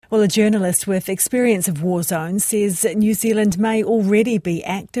Well, a journalist with experience of war zones says New Zealand may already be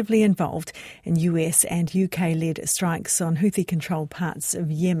actively involved in US and UK-led strikes on Houthi-controlled parts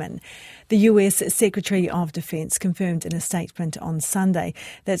of Yemen. The US Secretary of Defence confirmed in a statement on Sunday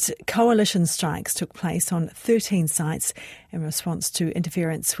that coalition strikes took place on 13 sites in response to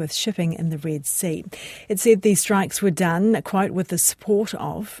interference with shipping in the Red Sea. It said these strikes were done, quote, with the support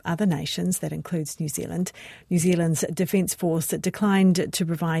of other nations, that includes New Zealand. New Zealand's Defence Force declined to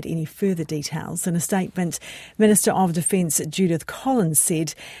provide any further details. In a statement, Minister of Defence Judith Collins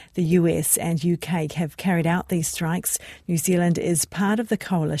said the US and UK have carried out these strikes. New Zealand is part of the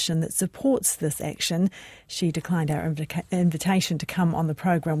coalition that supports this action. She declined our invitation to come on the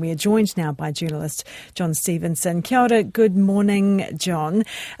programme. We are joined now by journalist Jon Stephenson. Kia ora, good morning, John.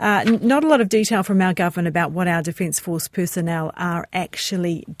 Not a lot of detail from our government about what our Defence Force personnel are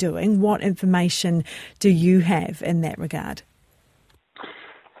actually doing. What information do you have in that regard?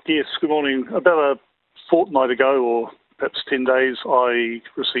 Yes, good morning. About a fortnight ago, or perhaps 10 days, I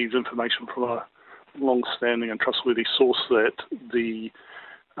received information from a long-standing and trustworthy source that the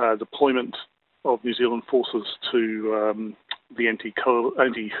deployment of New Zealand forces to the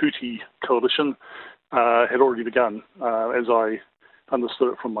anti-Houthi coalition had already begun. As I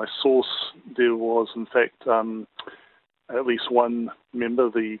understood it from my source, there was in fact at least one member,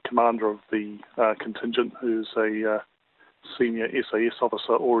 the commander of the contingent, who's a senior SAS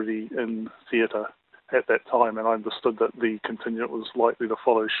officer, already in theatre at that time, and I understood that the contingent was likely to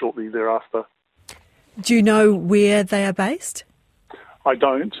follow shortly thereafter. Do you know where they are based? I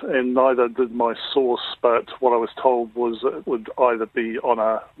don't, and neither did my source, but what I was told was it would either be on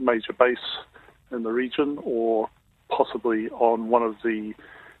a major base in the region or possibly on one of the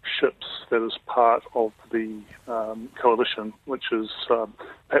ships that is part of the coalition, which is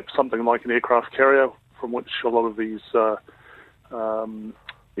perhaps something like an aircraft carrier from which a lot of these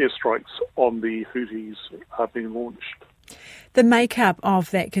airstrikes on the Houthis are being launched. The makeup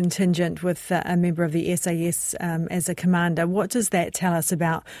of that contingent with a member of the SAS as a commander, what does that tell us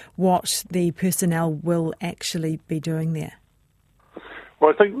about what the personnel will actually be doing there?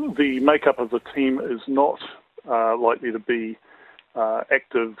 Well, I think the makeup of the team is not likely to be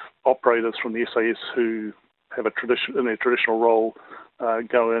active operators from the SAS who have in their traditional role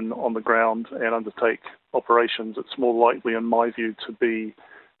go in on the ground and undertake operations. It's more likely, in my view, to be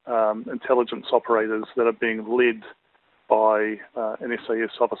intelligence operators that are being led by an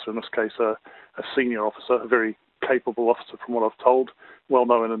SAS officer, in this case a senior officer, a very capable officer from what I've told, well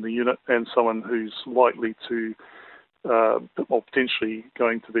known in the unit, and someone who's likely to, or potentially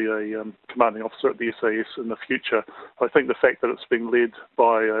going to be a commanding officer at the SAS in the future. I think the fact that it's being led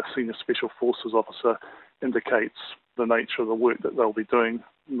by a senior special forces officer indicates the nature of the work that they'll be doing,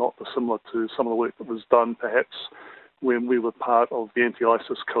 not dissimilar to some of the work that was done perhaps when we were part of the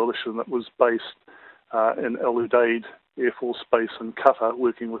anti-ISIS coalition that was based in El Udeid Air Force Base in Qatar,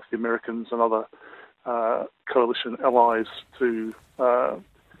 working with the Americans and other coalition allies to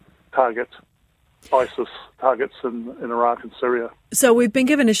target ISIS targets in Iraq and Syria. So we've been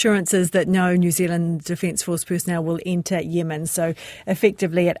given assurances that no New Zealand Defence Force personnel will enter Yemen, so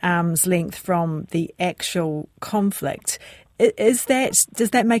effectively at arm's length from the actual conflict. Does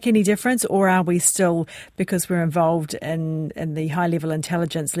that make any difference, or are we still, because we're involved in the high-level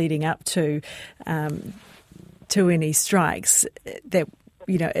intelligence leading up to any strikes, that,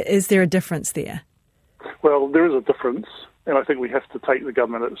 you know, is there a difference there? Well, there is a difference, and I think we have to take the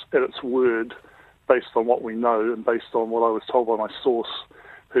government at its word based on what we know and based on what I was told by my source,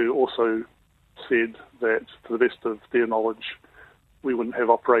 who also said that, to the best of their knowledge, we wouldn't have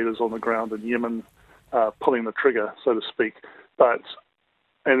operators on the ground in Yemen pulling the trigger, so to speak. But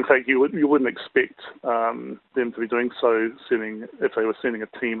in fact, you wouldn't expect them to be doing so, if they were sending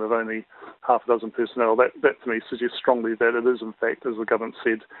a team of only half a dozen personnel. That to me suggests strongly that it is, in fact, as the government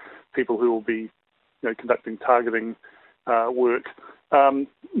said, people who will be conducting targeting work.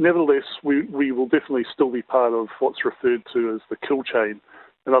 Nevertheless, we will definitely still be part of what's referred to as the kill chain.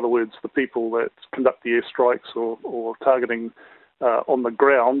 In other words, the people that conduct the airstrikes or targeting on the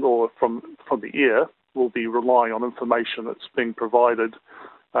ground or from the air will be relying on information that's being provided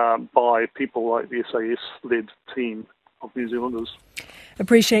by people like the SAS-led team of New Zealanders.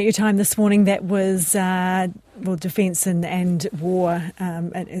 Appreciate your time this morning. That was Defence and War,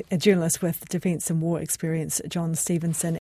 a journalist with Defence and War experience, Jon Stephenson.